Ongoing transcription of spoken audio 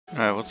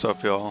Alright, what's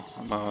up y'all?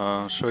 I'm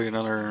gonna show you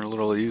another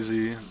little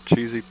easy,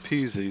 cheesy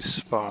peasy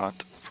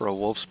spot for a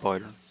wolf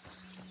spider.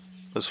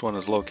 This one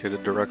is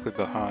located directly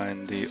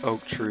behind the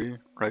oak tree,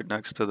 right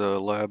next to the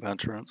lab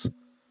entrance.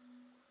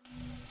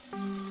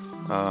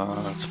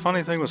 It's a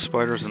funny thing with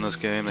spiders in this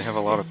game, they have a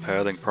lot of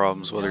pathing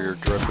problems whether you're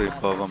directly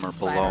above them or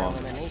below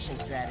them.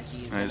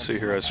 And you see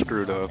here I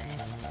screwed up.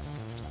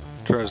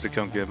 Tries to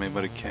come get me,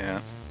 but he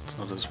can't.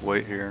 So I'll just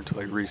wait here until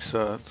he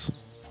resets.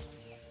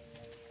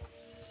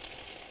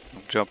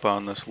 Jump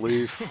on this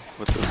leaf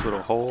with this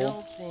little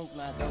hole,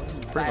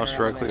 pretty much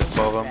directly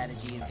above him,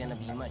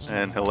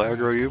 and he'll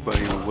aggro you, but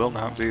he will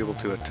not be able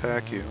to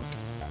attack you.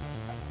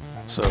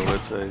 So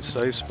it's a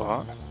safe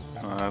spot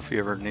if you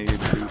ever need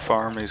to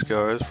farm these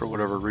guys for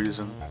whatever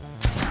reason,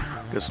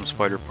 get some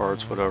spider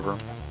parts, whatever.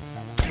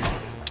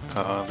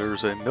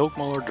 There's a milk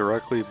molar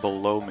directly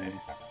below me.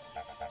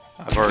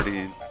 I've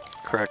already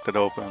cracked it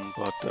open,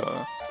 but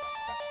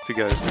if you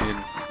guys need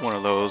one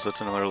of those,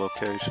 that's another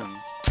location.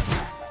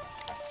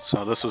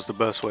 So this was the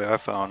best way I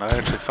found. I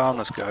actually found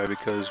this guy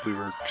because we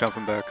were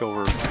jumping back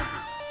over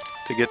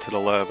to get to the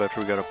lab after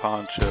we got a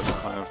pond chip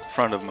in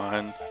front of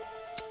mine.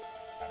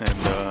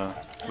 And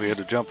we had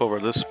to jump over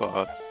this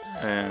spot.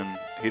 And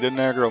he didn't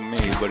aggro me,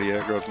 but he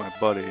aggroed my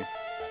buddy.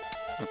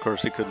 Of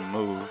course he couldn't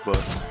move,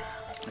 but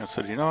I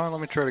said, you know what,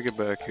 let me try to get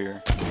back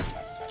here.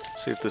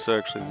 See if this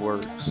actually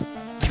works.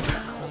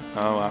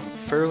 I'm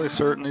fairly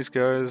certain these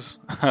guys,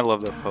 I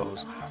love that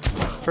pose.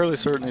 Fairly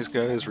certain these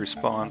guys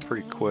respawn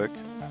pretty quick.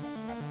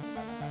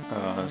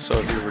 So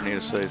if you ever need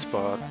a safe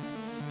spot,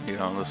 you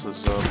know, this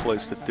is a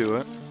place to do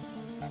it.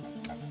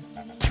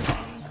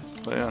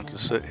 But yeah,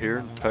 just sit here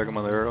and peg them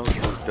with arrows,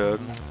 he's dead.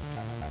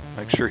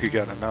 Make sure you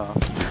got enough.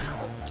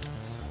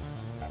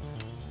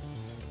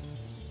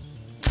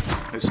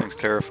 These things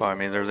terrify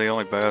me. They're the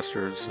only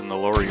bastards in the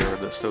lower yard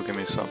that still give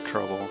me some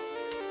trouble.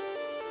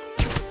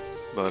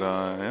 But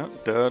yeah,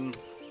 dead.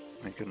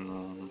 You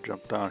can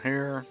jump down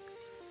here.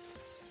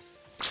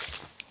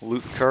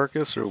 Loot the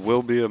carcass. There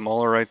will be a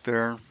molar right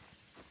there.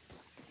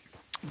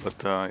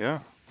 But yeah,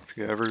 if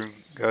you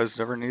guys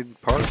ever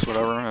need parts,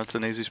 whatever, that's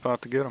an easy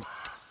spot to get them.